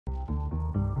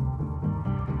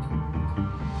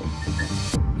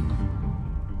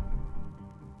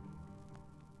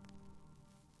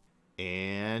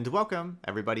And welcome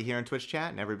everybody here in Twitch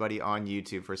chat and everybody on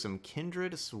YouTube for some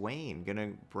Kindred Swain.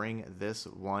 Gonna bring this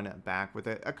one back with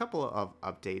a couple of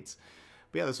updates.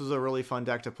 But yeah, this was a really fun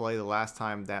deck to play the last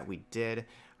time that we did.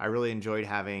 I really enjoyed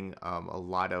having a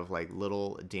lot of like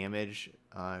little damage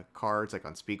cards like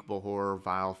Unspeakable Horror,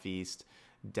 Vile Feast,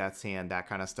 Death's Hand, that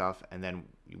kind of stuff. And then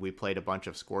we played a bunch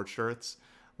of Scorched Earths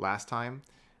last time.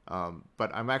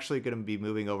 But I'm actually going to be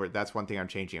moving over. That's one thing I'm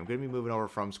changing. I'm going to be moving over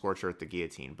from Scorched Earth to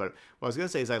Guillotine. But what I was going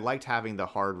to say is I liked having the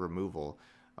hard removal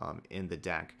in the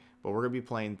deck. But we're going to be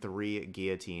playing 3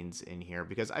 Guillotines in here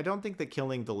because I don't think that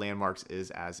killing the landmarks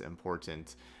is as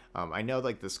important. I know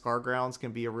like the Scar Grounds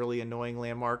can be a really annoying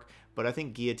landmark, but I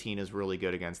think Guillotine is really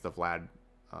good against the Vladimir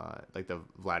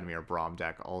Braum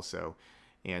deck also.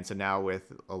 And so now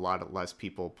with a lot less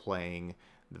people playing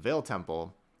the Veil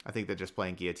Temple, I think that just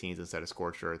playing Guillotines instead of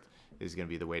Scorched Earth is going to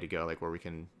be the way to go, like where we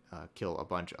can kill a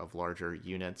bunch of larger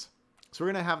units. So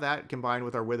we're going to have that combined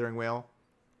with our Withering Wail.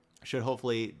 Should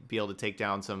hopefully be able to take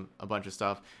down a bunch of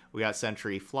stuff. We got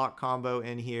Sentry Flock combo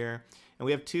in here. And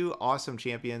we have 2 awesome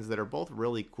champions that are both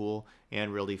really cool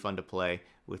and really fun to play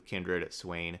with Kindred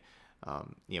Swain.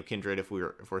 Kindred, if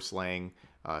we're slaying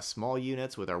small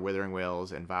units with our Withering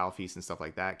Wails and Vile Feast and stuff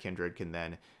like that, Kindred can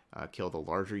then kill the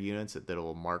larger units that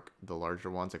will mark the larger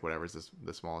ones, like whatever's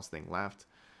the smallest thing left.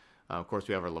 Of course,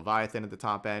 we have our Leviathan at the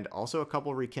top end. Also, a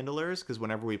couple Rekindlers, because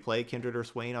whenever we play Kindred or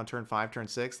Swain on turn 5, turn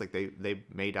 6, like they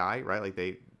may die, right?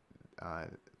 Like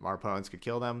our opponents could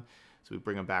kill them, so we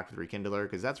bring them back with Rekindler,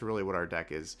 because that's really what our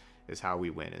deck is how we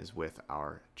win, is with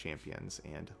our champions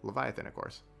and Leviathan, of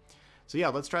course. So yeah,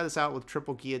 let's try this out with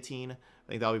triple Guillotine. I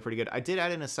think that'll be pretty good. I did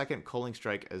add in a second Culling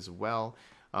Strike as well,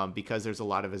 because there's a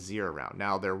lot of Azir around.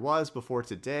 Now, there was before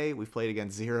today. We've played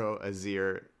against 0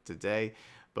 Azir today.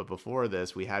 But before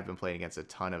this, we had been playing against a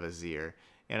ton of Azir.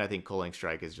 And I think Culling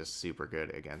Strike is just super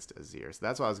good against Azir. So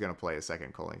that's why I was going to play a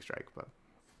second Culling Strike. But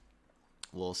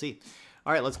we'll see.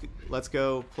 All right, let's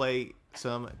go play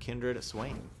some Kindred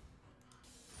Swain.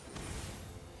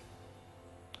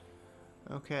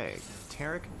 Okay,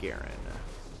 Taric Garen.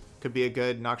 Could be a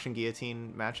good Noxian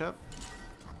Guillotine matchup.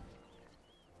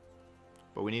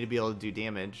 But we need to be able to do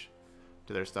damage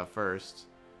to their stuff first.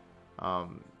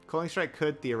 Culling Strike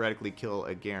could theoretically kill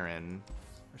a Garen.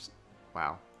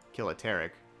 Wow, kill a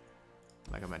Taric,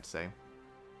 like I meant to say.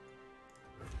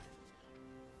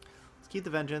 Let's keep the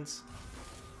Vengeance.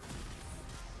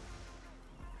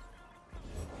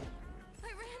 I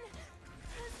ran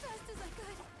as fast as I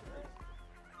could.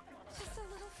 Just a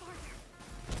little farther.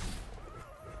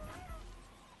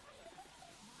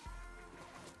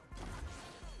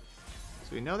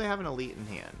 So we know they have an elite in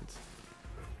hand.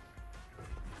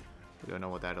 We don't know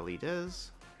what that elite is.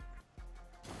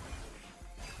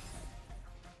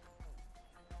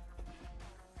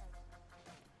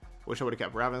 Wish I would have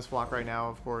kept Ravenous Flock right now,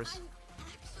 of course. I'm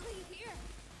actually here.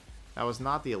 That was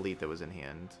not the elite that was in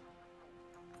hand.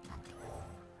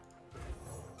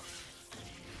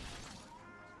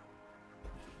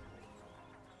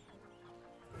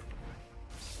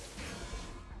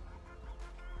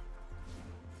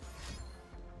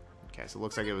 Okay, so it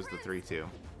looks like it was the 3-2.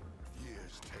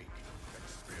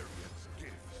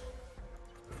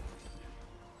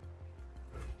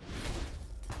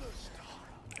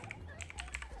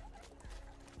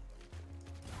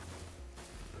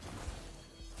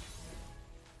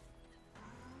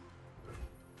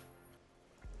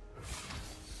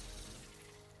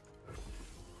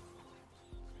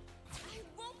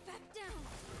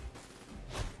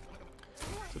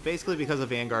 So basically because of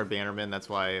Vanguard Bannerman, that's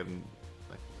why I'm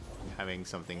like, having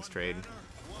some things trade.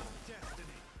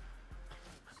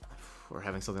 Or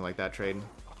having something like that trade.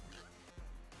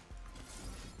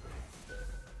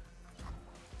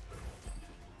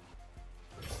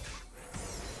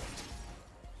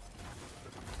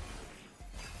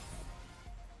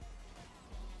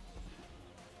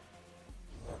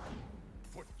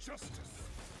 For justice,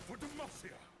 for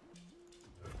Demacia.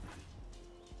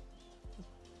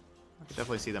 I could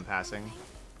definitely see them passing.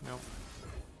 Nope.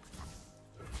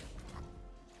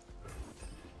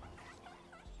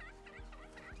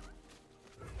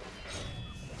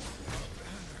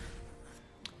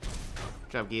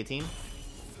 Good job, Guillotine.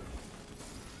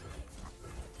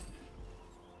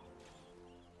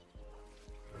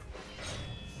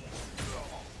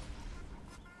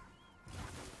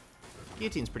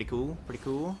 Guillotine's pretty cool. Pretty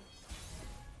cool.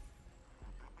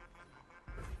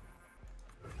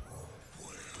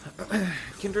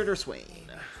 Kindred or Swain?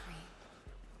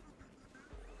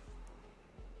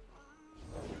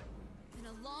 And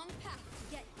a long path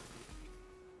to get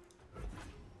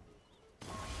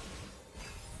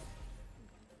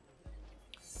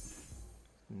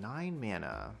 9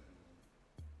 mana.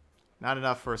 Not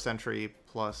enough for a Sentry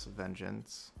plus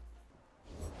Vengeance.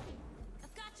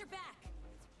 I've got your back.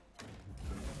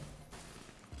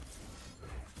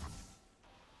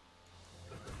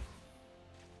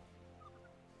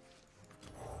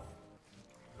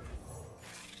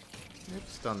 Yep,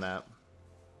 stun that.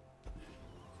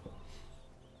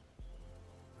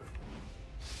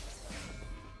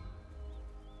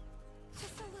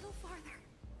 Just a little farther.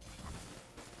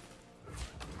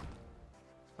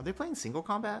 Are they playing single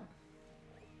combat?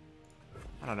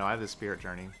 I don't know. I have the Spirit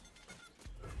Journey.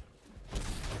 Its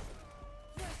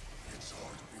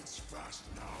heart beats fast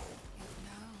now.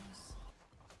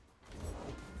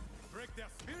 Break their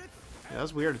spirits. Yeah, that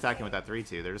was weird attacking with that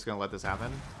 3-2. They're just gonna let this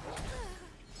happen?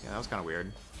 Yeah, that was kind of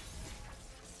weird.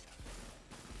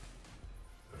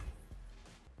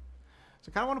 So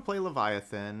I kind of want to play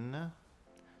Leviathan.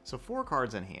 So 4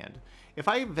 cards in hand. If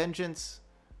I Vengeance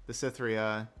the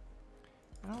Cytheria,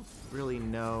 I don't really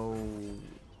know.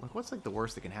 Like, what's like the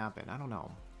worst that can happen? I don't know.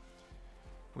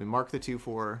 We mark the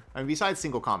 2-4. I mean, besides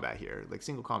single combat here, like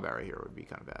single combat right here would be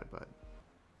kind of bad, but.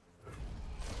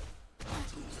 Do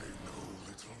they know,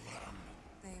 little lamb?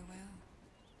 They will.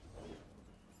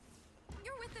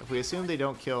 You're with the If we assume they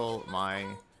don't kill my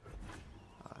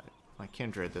my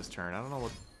Kindred this turn, I don't know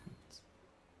what.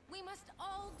 We must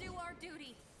all do our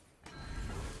duty.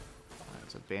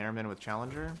 It's a Bannerman with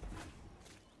Challenger.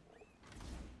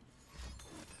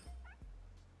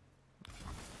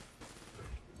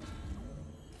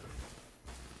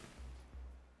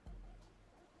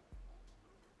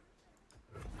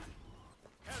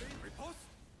 Harry, riposte.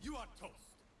 You are toast.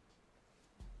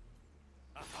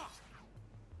 Aha!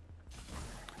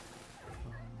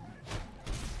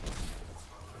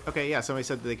 Okay, yeah, somebody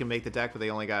said that they can make the deck, but they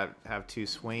only have 2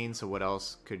 Swain, so what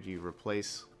else could you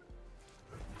replace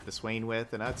the Swain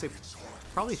with? And I'd say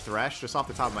probably Thresh, just off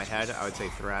the top of my head, I would say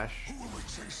Thresh. Who will we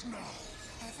chase now?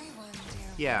 Everyone,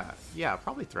 dear. Yeah,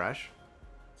 probably Thresh.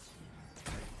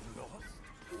 Lost?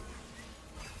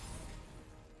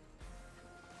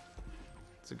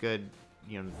 It's a good,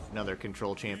 another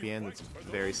control champion that's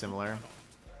very similar.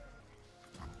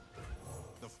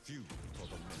 The few for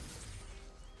the many.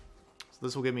 So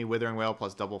this will give me Withering Wail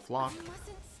plus double flock. You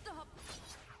mustn't stop.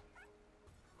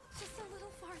 Just a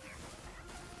little farther.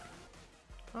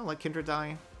 I'll let Kindred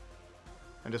die.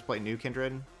 And just play new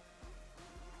Kindred.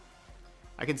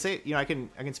 I can say, I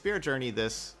can Spirit Journey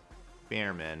this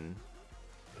Bannerman.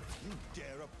 You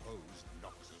dare oppose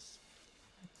Noxus?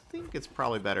 I think it's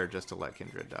probably better just to let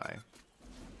Kindred die.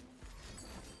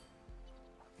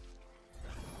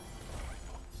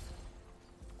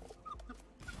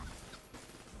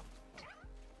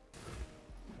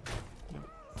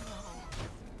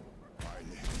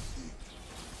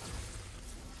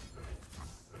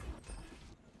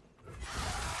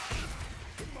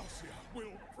 Demacia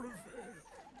will prevail.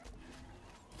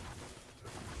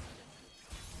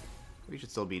 We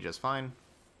should still be just fine.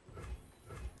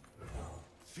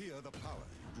 Fear the power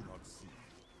you do not see.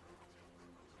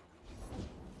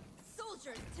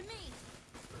 Soldiers, to me.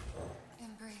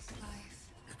 Embrace life.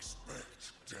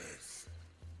 Expect death.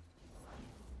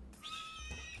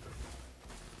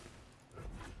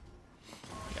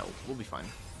 Yeah, we'll be fine.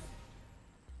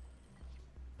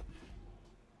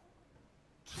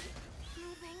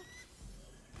 Moving.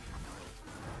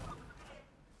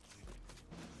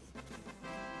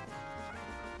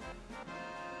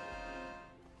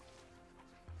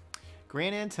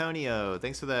 Gran Antonio,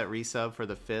 thanks for that resub for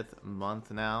the 5th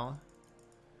month now.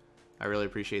 I really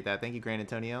appreciate that. Thank you, Gran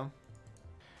Antonio.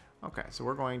 Okay, so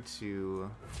we're going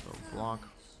to go block,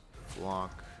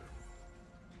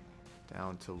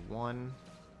 down to 1.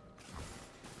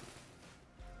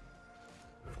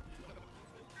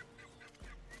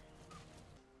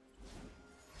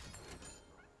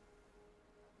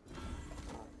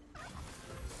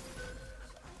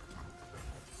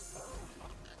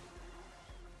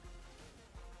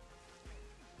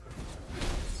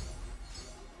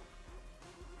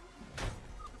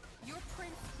 Your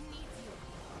prince needs you.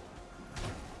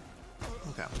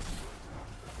 Okay.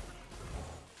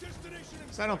 Destination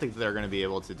So I don't think they're going to be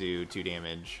able to do 2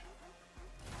 damage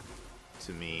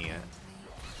to me,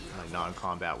 like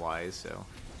non-combat wise, so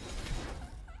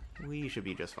we should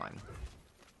be just fine.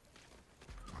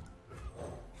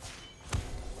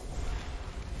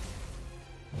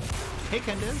 Hey,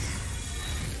 Candice.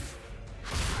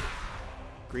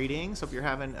 Greetings. Hope you're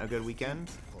having a good weekend.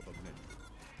 for the many.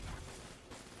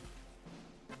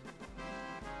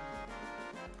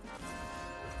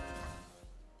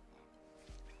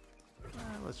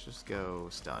 Let's just go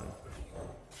stun.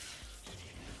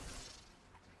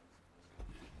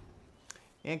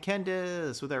 And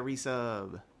Candice with our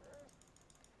resub.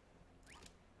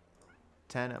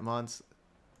 10 months.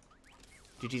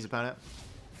 GG's opponent.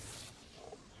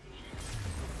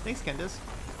 Thanks, Kendis.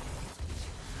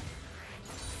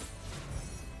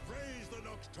 Praise the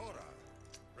Noxtora.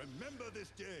 Remember this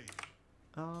day.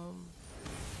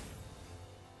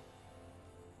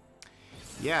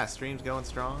 Yeah, stream's going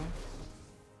strong.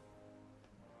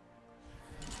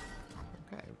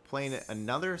 Okay, playing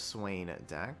another Swain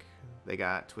deck. They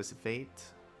got Twisted Fate.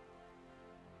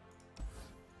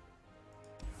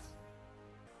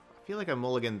 I feel like I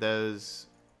mulliganed those,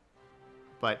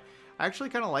 but I actually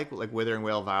kind of like Withering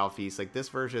Wail, Vile Feast. Like this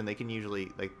version, they can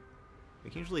usually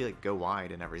go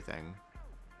wide and everything.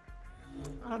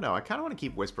 I don't know. I kind of want to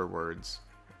keep Whisper Words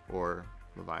or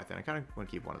Leviathan. I kind of want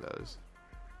to keep one of those.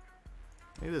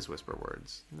 Maybe this Whisper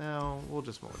Words. No, we'll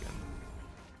just mulligan.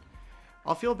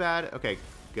 I'll feel bad. Okay,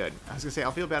 good. I was gonna say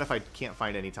I'll feel bad if I can't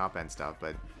find any top end stuff,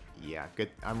 but yeah, good.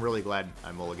 I'm really glad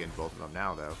I mulliganed both of them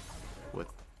now, though, with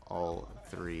all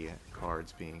 3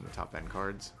 cards being top end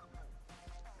cards.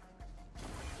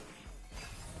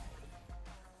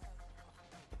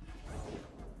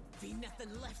 Be nothing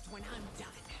left when I'm done.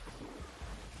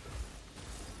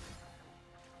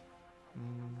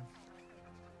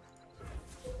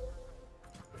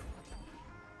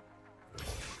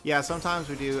 Yeah, sometimes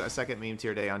we do a second meme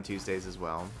tier day on Tuesdays as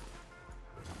well.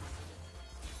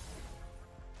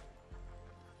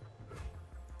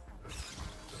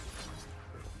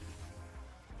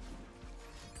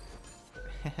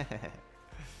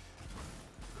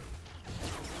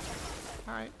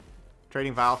 Alright.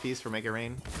 Trading Vile Feast for Make It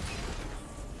Rain.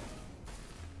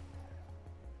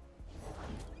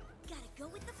 Gotta go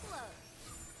with the flow.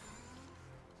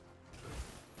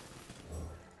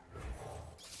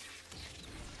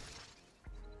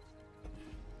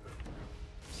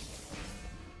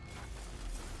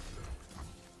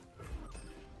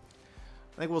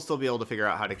 I think we'll still be able to figure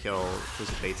out how to kill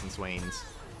Twisted Fates and Swains.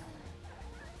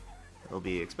 It'll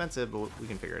be expensive, but we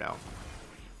can figure it out.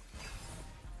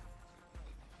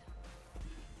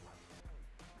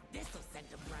 This'll send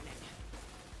them running.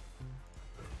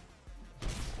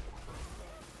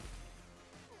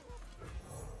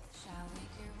 Shall we,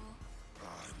 dear wolf?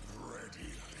 I'm ready,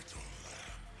 little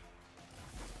lamb.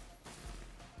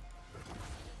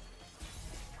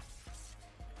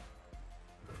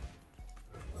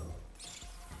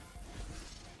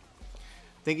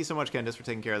 Thank you so much, Kendis, for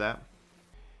taking care of that.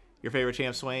 Your favorite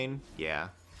champ, Swain? Yeah.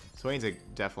 Swain's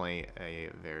definitely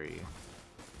a very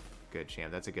good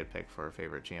champ. That's a good pick for a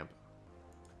favorite champ.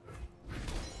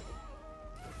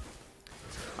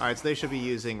 Alright, so they should be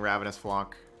using Ravenous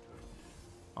Flock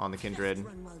on the Kindred.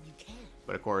 Run while you can.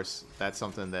 But of course, that's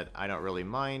something that I don't really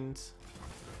mind,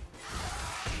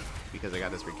 because I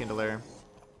got this Rekindler.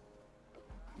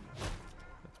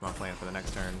 That's my plan for the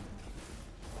next turn.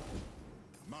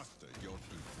 Master your duties.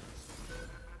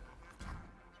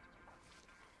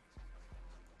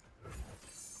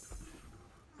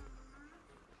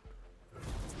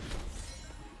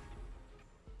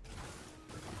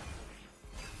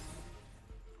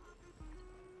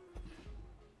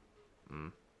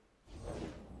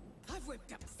 I've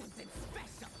whipped up something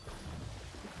special.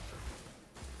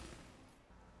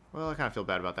 Well, I kind of feel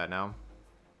bad about that now.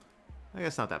 I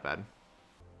guess not that bad.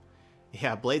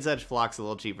 Yeah, Blade's Edge Flock's a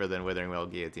little cheaper than Withering Wail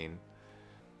Guillotine.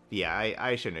 Yeah,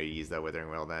 I shouldn't have used that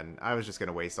Withering Wail then. I was just going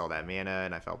to waste all that mana,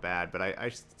 and I felt bad, but I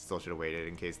still should have waited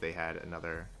in case they had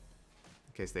another...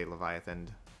 in case they Leviathaned.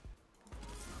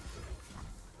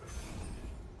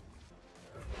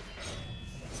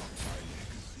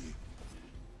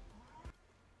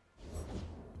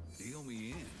 Deal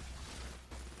me in.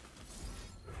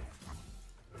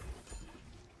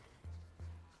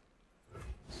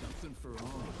 Something for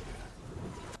all of you.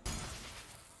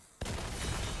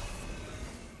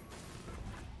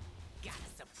 Got a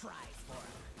surprise for him.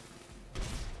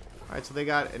 Alright, so they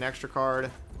got an extra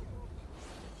card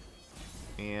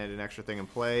and an extra thing in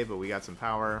play, but we got some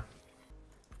power.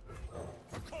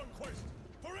 A conquest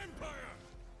for empire.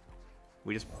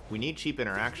 We need cheap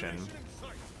interaction. Nation in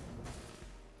sight.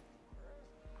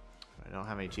 I don't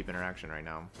have any cheap interaction right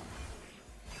now.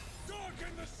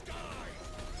 Darken the sky.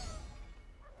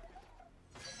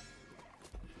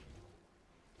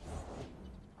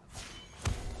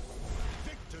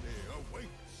 Victory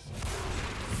awaits.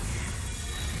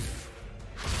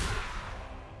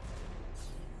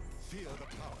 Fear the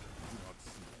power you do not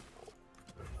see.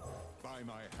 By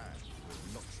my hand will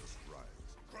Noxus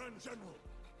rise. Grand General.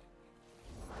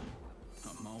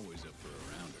 I'm always up for a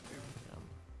round or two.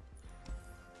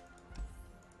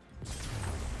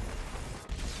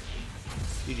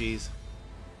 GG's.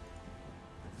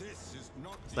 This is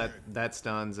not So the end. that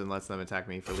stuns and lets them attack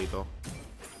me for lethal.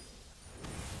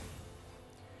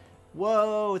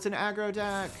 Whoa, it's an aggro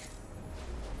deck.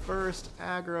 First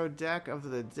aggro deck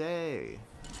of the day.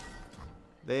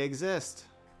 They exist.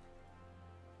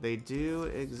 They do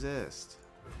exist.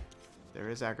 There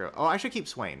is aggro. Oh, I should keep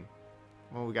Swain.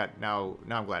 Well, we got now.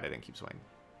 Now I'm glad I didn't keep Swain.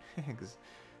 Because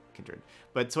Kindred.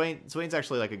 But Swain's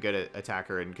actually like a good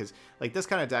attacker, and because like this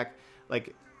kind of deck,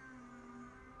 like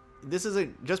this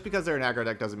isn't just because they're an aggro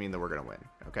deck doesn't mean that we're gonna win.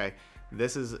 Okay,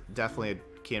 this is definitely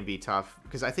can be tough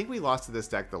because I think we lost to this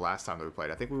deck the last time that we played.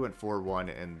 I think we went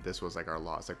 4-1, and this was like our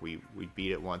loss. Like we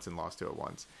beat it once and lost to it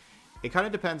once. It kind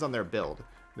of depends on their build.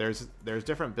 There's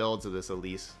different builds of this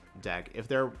Elise deck. If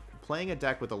they're playing a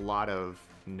deck with a lot of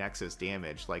Nexus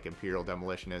damage, like Imperial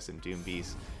Demolitionists and Doom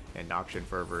Beasts and Noxian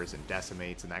Fervors and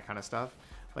Decimates and that kind of stuff,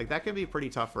 like that can be pretty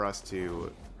tough for us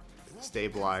to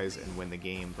stabilize and win the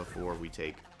game before we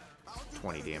take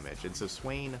 20 damage. And so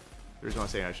Swain, the reason I'm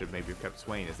saying I should maybe have kept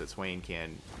Swain is that Swain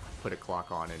can put a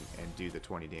clock on and do the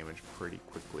 20 damage pretty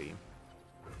quickly.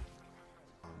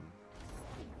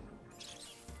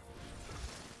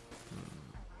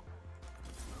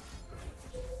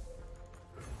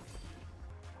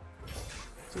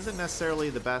 This isn't necessarily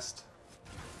the best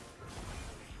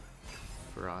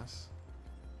for us.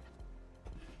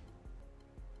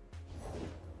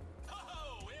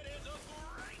 Oh, it is a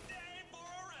great day for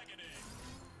a reckoning.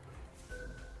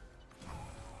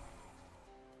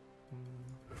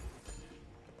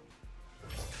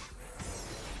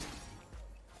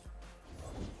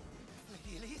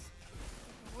 Lady Elise,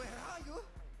 where are you?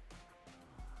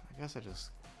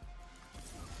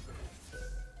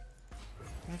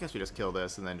 I guess we just kill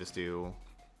this and then just do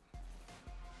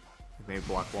maybe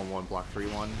block 1-1, block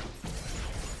 3-1.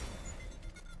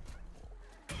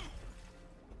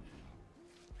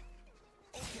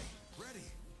 Okay, ready.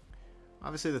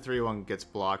 Obviously the 3-1 gets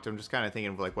blocked. I'm just kind of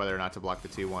thinking of like whether or not to block the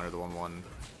 2-1 or the 1-1.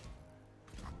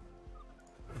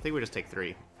 I think we just take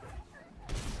 3.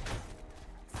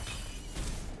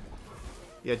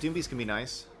 Yeah, Doom Beast can be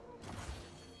nice.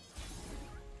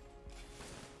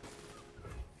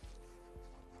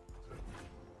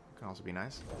 Can also be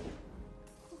nice.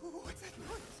 What's that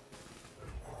noise?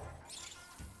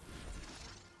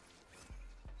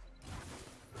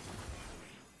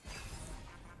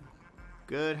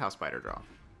 Good House Spider draw.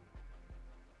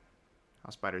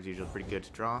 House Spider's usually pretty good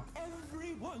to draw.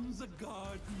 Everyone's a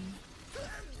garden.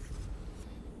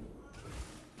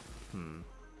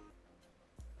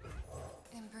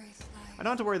 Embrace life. I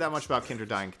don't have to worry that much about Kindred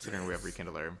dying considering we have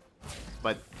Rekindler.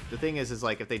 But the thing is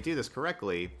like if they do this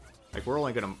correctly, like we're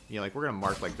only gonna, you know, like we're gonna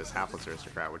mark like this hapless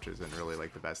aristocrat, which isn't really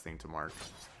like the best thing to mark.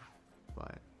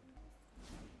 But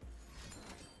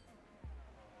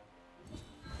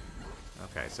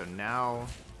okay, so now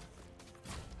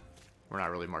we're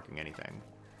not really marking anything.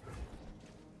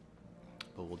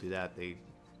 But we'll do that.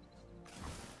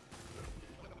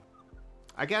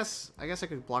 I guess I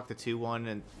could block the 2-1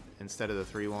 and instead of the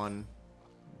 3-1.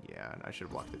 Yeah, I should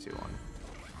block the 2-1.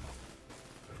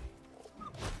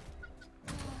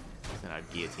 Then I'd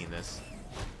guillotine this.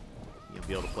 You'll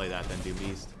be able to play that then Doom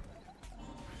Beast.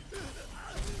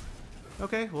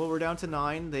 Okay, well we're down to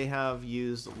 9. They have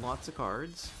used lots of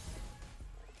cards.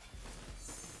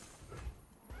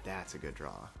 That's a good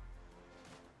draw.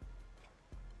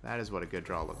 That is what a good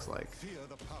draw looks like Fear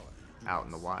the power. out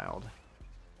in the wild.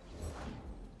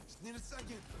 Just need a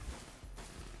second.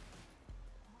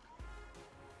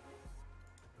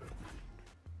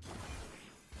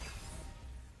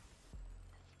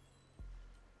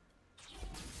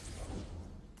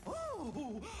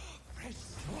 Oh, fresh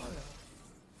soil.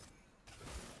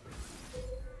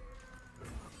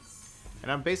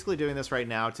 And I'm basically doing this right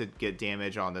now to get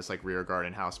damage on this like rear guard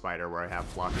and House Spider where I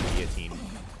have block and guillotine.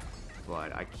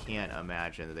 But I can't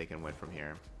imagine that they can win from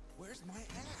here. Where's my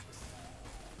axe?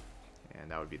 And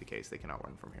that would be the case. They cannot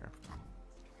win from here.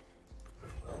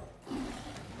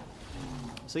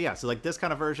 So yeah, so like this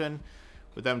kind of version,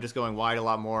 with them just going wide a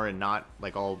lot more and not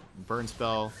like all burn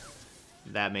spell,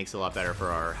 that makes it a lot better for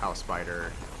our House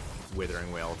Spider,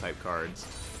 Withering Whale type cards.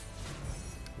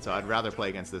 So I'd rather play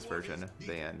against this version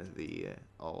than the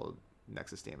all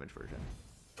Nexus damage version.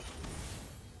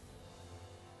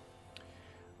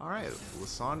 Alright,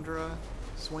 Lysandra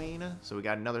Swain. So we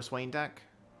got another Swain deck.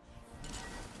 I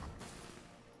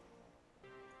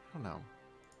don't know.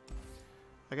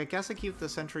 Like, I guess I keep the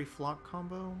Sentry Flock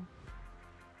combo.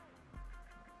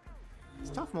 It's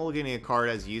tough mulliganing a card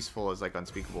as useful as, like,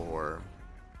 Unspeakable Horror.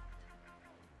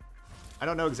 I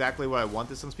don't know exactly what I want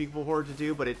this Unspeakable Horror to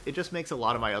do, but it just makes a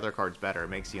lot of my other cards better. It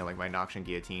makes, you know, like, my Noxian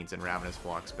Guillotines and Ravenous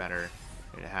Flocks better.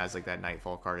 And it has, like, that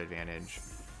Nightfall card advantage.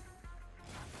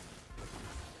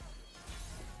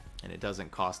 And it doesn't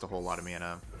cost a whole lot of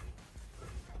mana.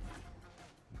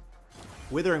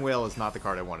 Withering Wail is not the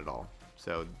card I want at all.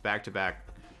 So back-to-back,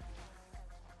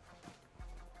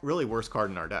 really worst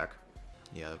card in our deck.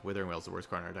 Yeah, Withering Wail is the worst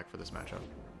card in our deck for this matchup.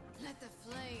 Let the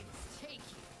flames take you.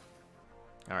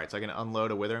 Alright, so I can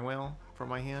unload a Withering Wail from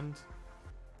my hand.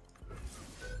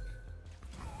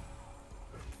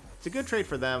 It's a good trade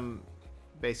for them.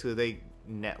 Basically, they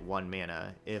net 1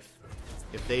 mana. If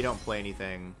they don't play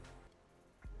anything,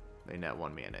 they net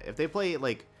 1 mana. If they play,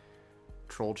 like,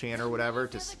 Troll Chant or whatever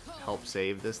to help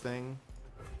save this thing,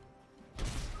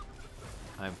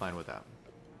 I'm fine with that.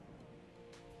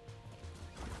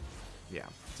 Yeah,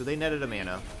 so they netted a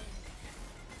mana.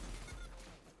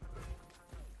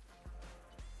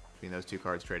 Between those two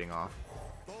cards trading off.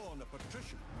 Born a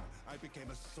patrician, I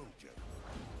became a soldier.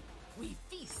 We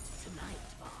feast tonight,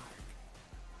 Bard.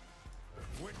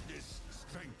 Witness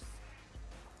strength.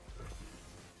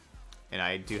 And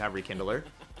I do have Rekindler.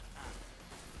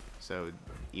 So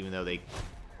even though they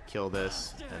kill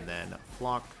this and then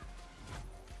flock.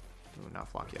 Ooh, not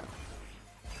flock yet.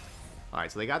 Alright,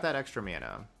 so they got that extra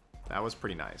mana. That was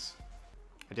pretty nice.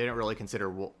 I didn't really consider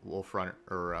Wolfrunner,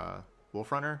 or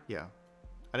Wolfrunner? Yeah.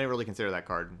 I didn't really consider that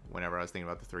card whenever I was thinking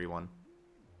about the 3-1.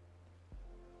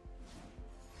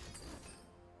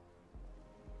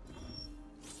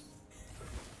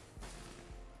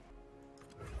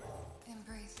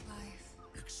 Embrace life.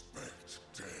 Expect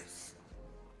death.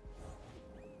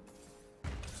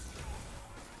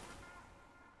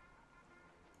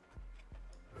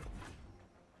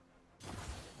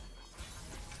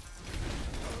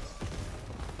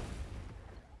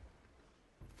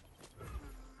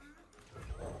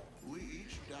 We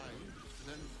each died,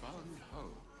 then found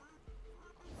hope.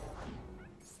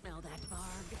 Smell that,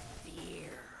 Bard?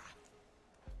 Fear.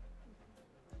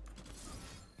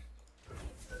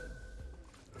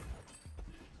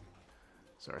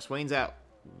 So our Swain's at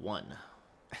 1.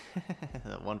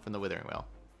 1 from the Withering Wail.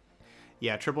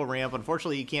 Yeah, triple ramp.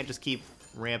 Unfortunately, you can't just keep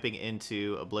ramping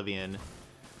into Oblivion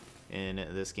in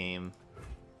this game.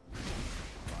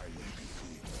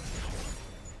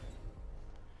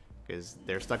 Because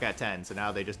they're stuck at 10, so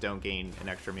now they just don't gain an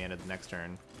extra mana the next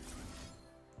turn.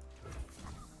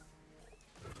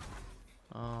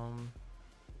 I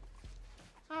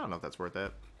don't know if that's worth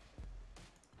it.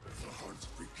 The hunt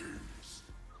begins.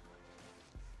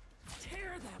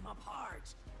 Tear them apart.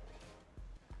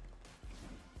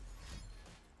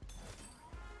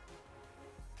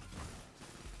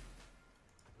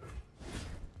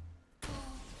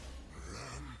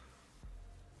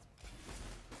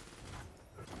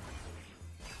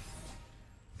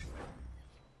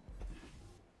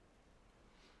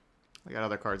 I got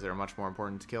other cards that are much more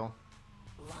important to kill.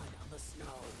 Blood on the snow.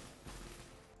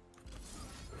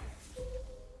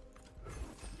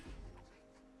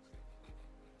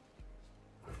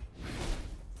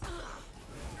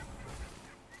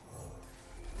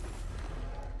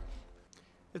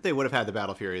 If they would have had the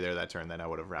Battle Fury there that turn, then I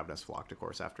would have Ravenous Flocked, of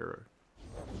course, after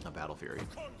a Battle Fury.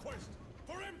 Conquest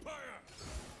for Empire!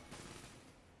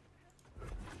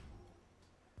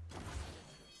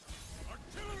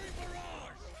 Artillery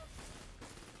barrage!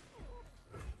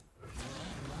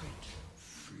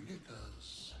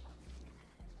 Fritters.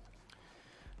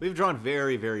 We've drawn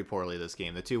very, very poorly this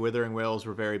game. The 2 Withering Wails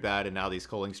were very bad, and now these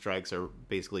Culling Strikes are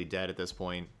basically dead at this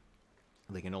point.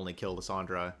 They can only kill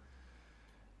Lysandra.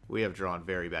 We have drawn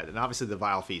very bad. And obviously the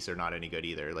Vile Feasts are not any good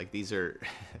either. Like, these are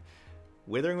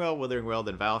Withering Wail,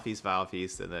 then Vile Feast,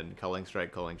 and then Culling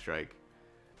Strike, Culling Strike.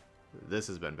 This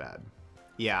has been bad.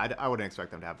 Yeah, I wouldn't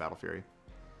expect them to have Battle Fury.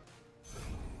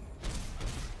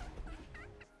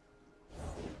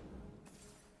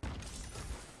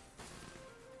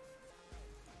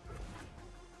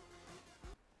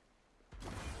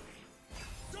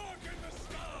 Darken the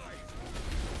sky!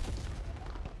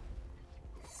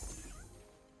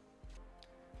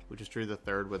 We just drew the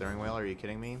 3rd Withering Wail. Are you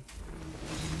kidding me?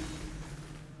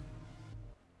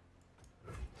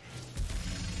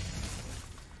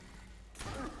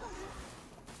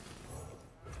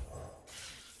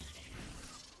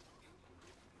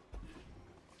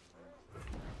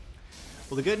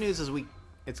 Well, the good news is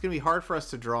it's going to be hard for us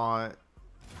to draw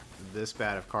this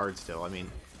bad of cards still. I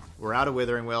mean, we're out of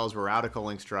Withering Wails, we're out of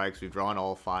Culling Strikes, we've drawn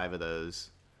all 5 of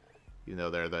those. Even though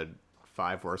they're the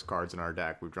 5 worst cards in our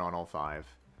deck, we've drawn all 5.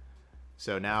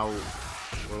 So now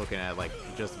we're looking at, like,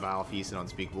 just Vile Feast and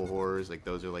Unspeakable Horrors. Like,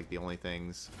 those are, like, the only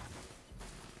things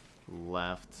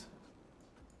left.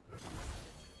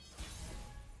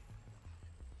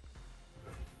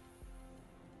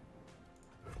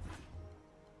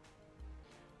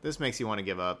 This makes you want to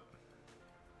give up.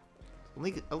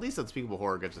 At least Unspeakable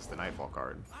Horror gives us the Nightfall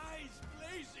card. Eyes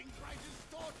blazing bright as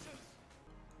torches!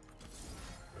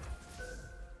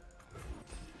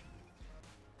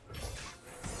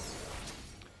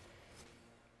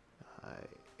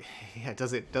 Yeah,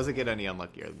 it doesn't get any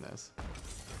unluckier than this.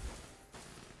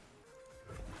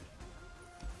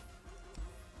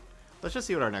 Let's just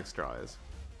see what our next draw is.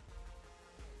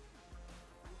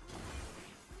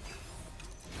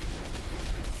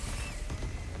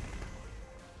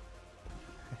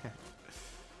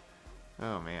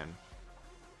 Oh, man.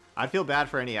 I'd feel bad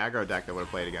for any aggro deck that would have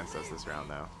played against us this round,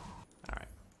 though. Alright.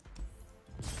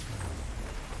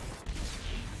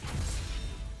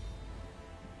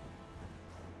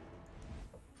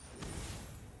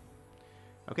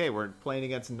 Okay, we're playing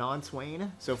against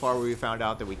non-Swain. So far, we found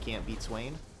out that we can't beat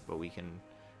Swain, but we can...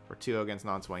 We're 2-0 against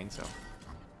non-Swain, so...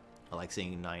 I like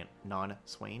seeing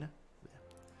non-Swain.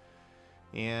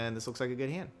 And this looks like a good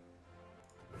hand.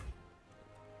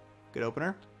 Good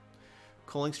opener.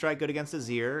 Culling Strike good against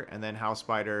Azir, and then House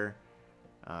Spider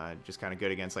just kind of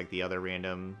good against like the other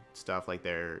random stuff, like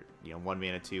their 1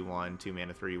 mana 2/1, 2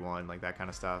 mana 3/1, like that kind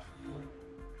of stuff.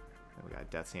 And we got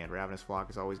Death's Hand. Ravenous Flock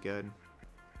is always good.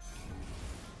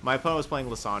 My opponent was playing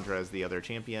Lissandra as the other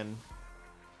champion.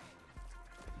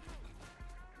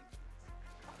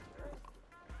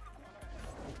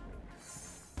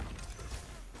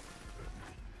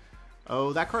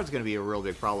 Oh, that card's going to be a real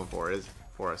big problem for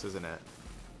us, isn't it?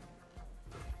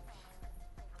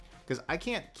 Because I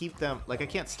can't keep them... Like, I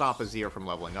can't stop Azir from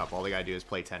leveling up. All they gotta do is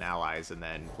play 10 allies and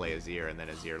then play Azir, and then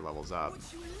Azir levels up.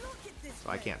 So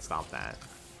I can't stop that.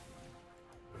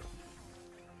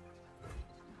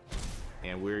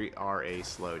 And we are a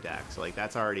slow deck. So, like,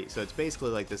 that's already... So it's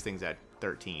basically like this thing's at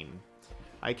 13.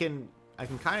 I can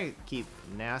kind of keep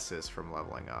Nasus from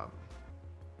leveling up.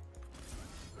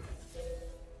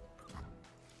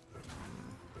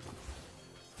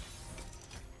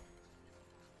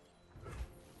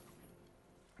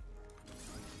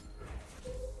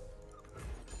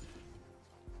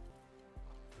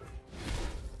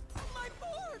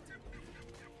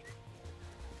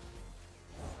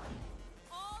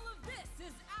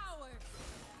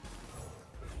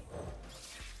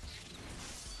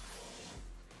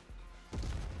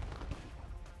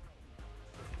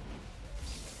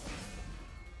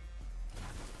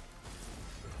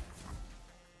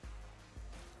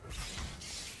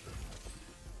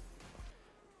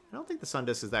 I don't think the Sun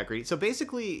Disc is that great. So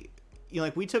basically,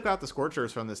 like we took out the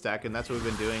Scorchers from this deck, and that's what we've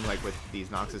been doing. Like with these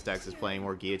Noxus decks, is playing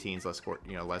more Guillotines, less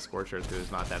Scorchers. Because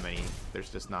there's not that many. There's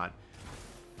just not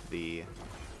the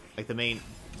main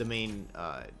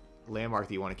landmark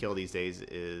that you want to kill these days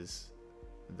is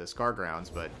the Scar Grounds,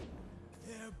 but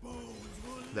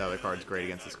the other card's great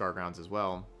against the Scar Grounds as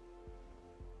well.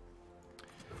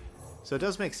 So it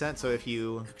does make sense. So if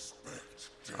you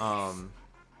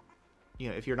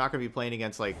if you're not going to be playing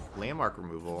against like landmark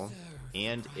removal,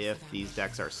 and if these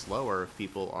decks are slower, if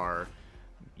people are,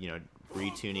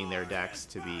 retuning their decks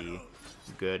to be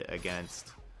good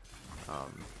against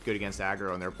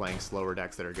aggro, and they're playing slower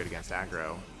decks that are good against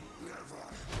aggro,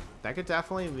 that could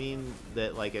definitely mean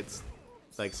that like it's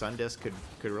like Sun Disc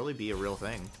could really be a real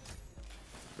thing,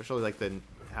 especially like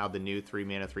how the new 3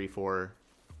 mana 3/4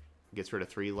 gets rid of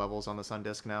 3 levels on the Sun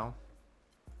Disc now.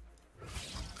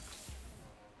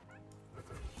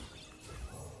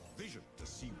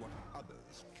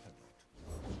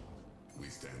 We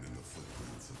stand in the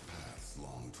footprints of paths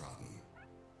long trodden.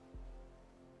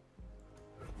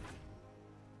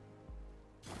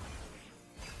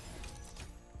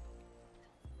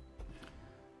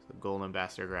 So Golden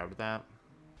Ambassador grabbed that.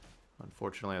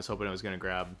 Unfortunately, I was hoping I was going to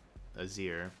grab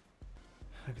Azir.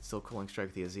 I could still Culling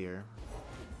Strike the Azir.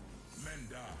 Men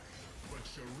die, but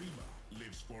Sharima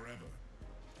lives forever.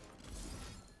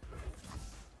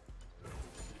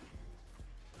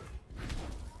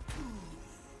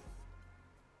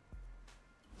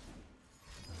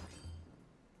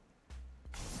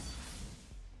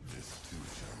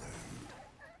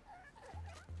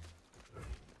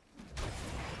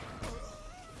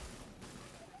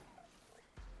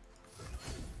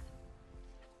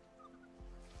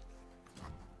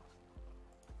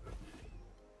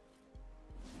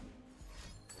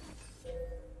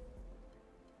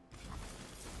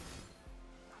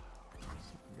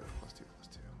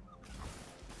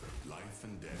 Life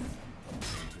and death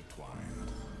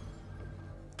intertwined.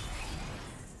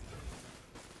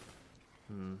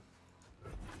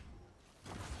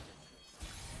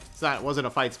 So that wasn't a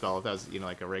fight spell. If that was,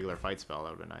 like a regular fight spell, that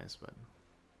would have been nice, but...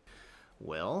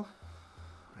 Well,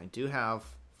 I do have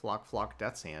Flock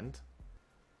Death's Hand.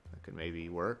 That could maybe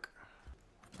work.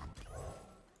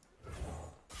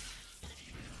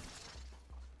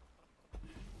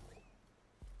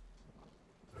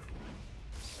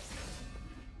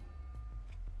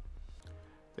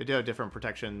 They do have different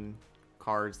protection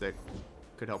cards that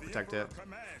could help protect it.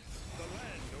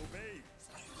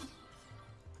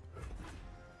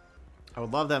 I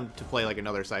would love them to play like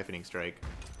another Siphoning Strike.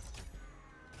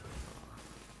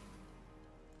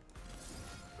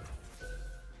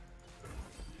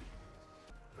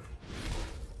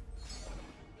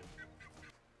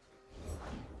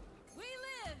 We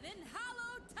live in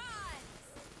hallowed times.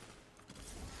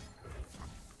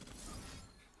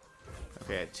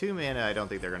 Okay, at 2 mana, I don't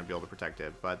think they're going to be able to protect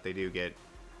it, but they do get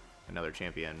another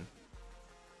champion.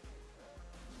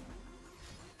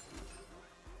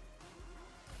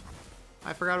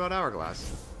 I forgot about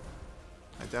Hourglass.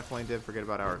 I definitely did forget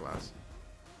about Hourglass.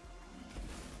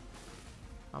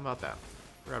 How about that?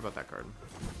 Forgot about that card.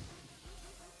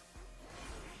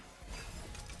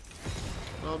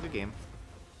 Well, good game.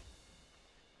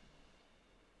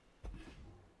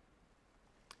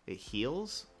 It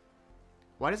heals?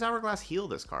 Why does Hourglass heal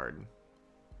this card?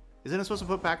 Isn't it supposed to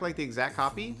put back like the exact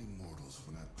copy? Only mortals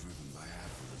were not driven by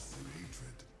avarice and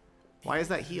hatred. Why is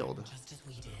that healed? Just as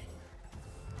we did.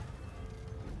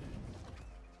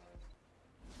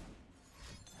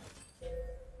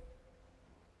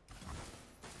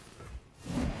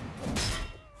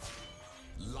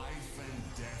 Life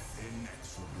and death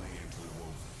inexorably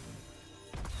interwoven.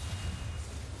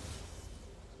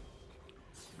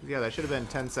 Yeah, that should have been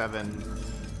 10-7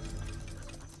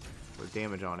 with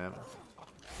damage on it.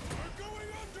 We're going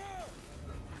under!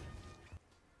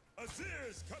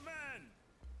 Azir's command!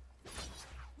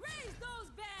 Raise those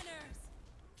banners.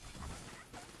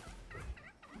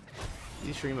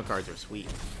 These Shurima cards are sweet.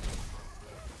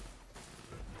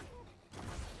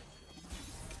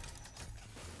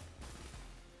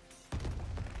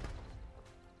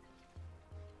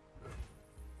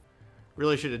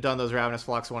 Really should have done those Ravenous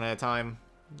Flux one at a time.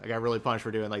 I got really punished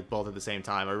for doing like both at the same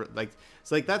time.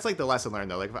 So like that's like the lesson learned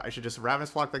though. Like I should just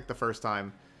Ravenous Flock like the first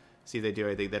time, see if they do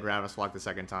anything, then Ravenous Flock the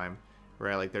second time.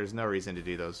 Right? Like there's no reason to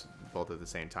do those both at the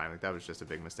same time. Like that was just a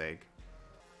big mistake.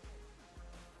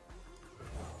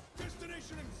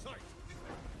 Destination in sight!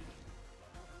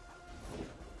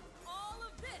 All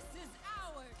of this is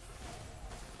ours.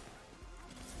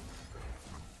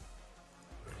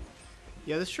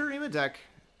 Yeah, this Shurima deck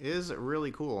is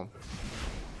really cool.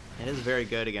 It is very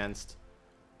good against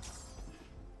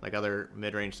like other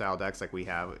mid-range style decks like we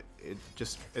have.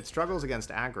 It struggles against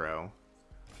aggro,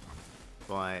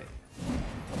 but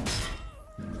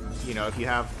you know, if you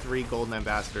have 3 Golden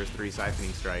Ambassadors, 3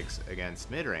 Siphoning Strikes against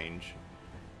mid-range,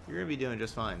 you're gonna be doing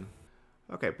just fine.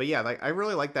 Okay, but yeah, like I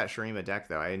really like that Shurima deck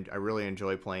though. I really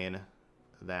enjoy playing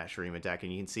that Shurima deck,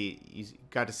 and you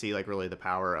got to see like really the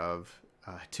power of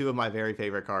 2 of my very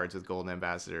favorite cards with Golden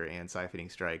Ambassador and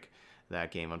Siphoning Strike that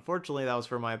game. Unfortunately, that was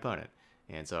for my opponent,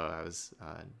 and so I was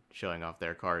showing off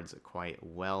their cards quite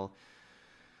well.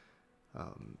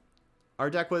 Our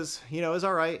deck was, you know, it was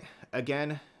all right.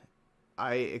 Again,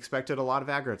 I expected a lot of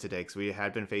aggro today because we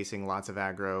had been facing lots of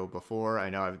aggro before. I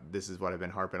know this is what I've been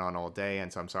harping on all day,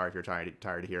 and so I'm sorry if you're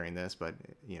tired of hearing this, but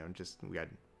you know, just we got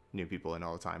new people in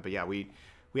all the time. But yeah, we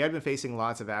had been facing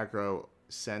lots of aggro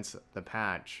since the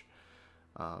patch.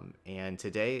 And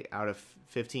today, out of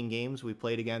 15 games, we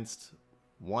played against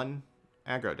 1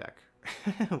 aggro deck,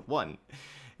 1,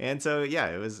 and so yeah,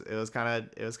 it was kind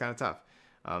of tough.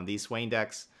 These Swain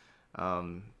decks,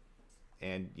 and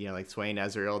you know, like Swain,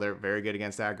 Ezreal, they're very good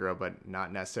against aggro, but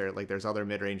not necessarily. Like there's other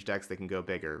mid-range decks that can go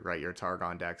bigger, right? Your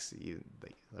Targon decks,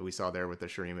 we saw there with the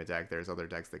Shurima deck. There's other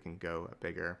decks that can go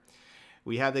bigger.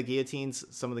 We had the guillotines.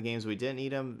 Some of the games we didn't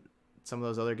need them. Some of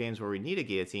those other games where we need a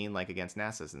guillotine, like against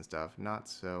Nasus and stuff, not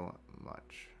so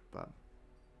much. But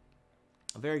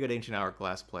a very good Ancient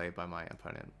Hourglass play by my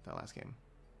opponent that last game.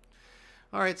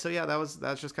 All right, so yeah,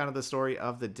 that's just kind of the story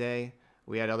of the day.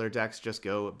 We had other decks just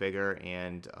go bigger,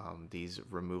 and these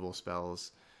removal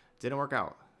spells didn't work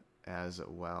out as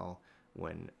well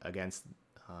when against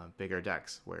bigger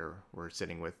decks, where we're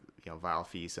sitting with, you know, Vile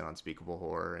Feast and Unspeakable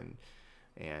Horror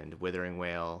and Withering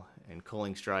Wail and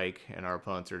Culling Strike, and our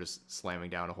opponents are just slamming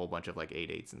down a whole bunch of like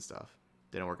 8/8s and stuff.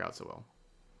 Didn't work out so well.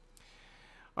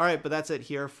 All right, but that's it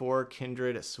here for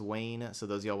Kindred Swain. So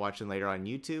those of y'all watching later on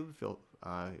YouTube,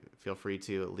 feel free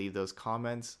to leave those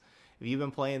comments. If you've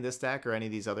been playing this deck or any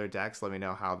of these other decks, let me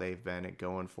know how they've been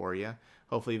going for you.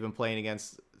 Hopefully you've been playing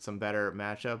against some better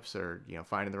matchups, or you know,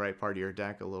 finding the right part of your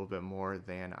deck a little bit more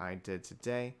than I did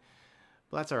today.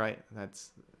 But that's all right.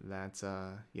 That's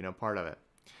you know, part of it.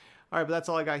 All right, but that's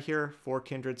all I got here for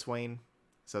Kindred Swain.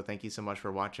 So thank you so much for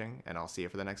watching, and I'll see you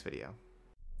for the next video.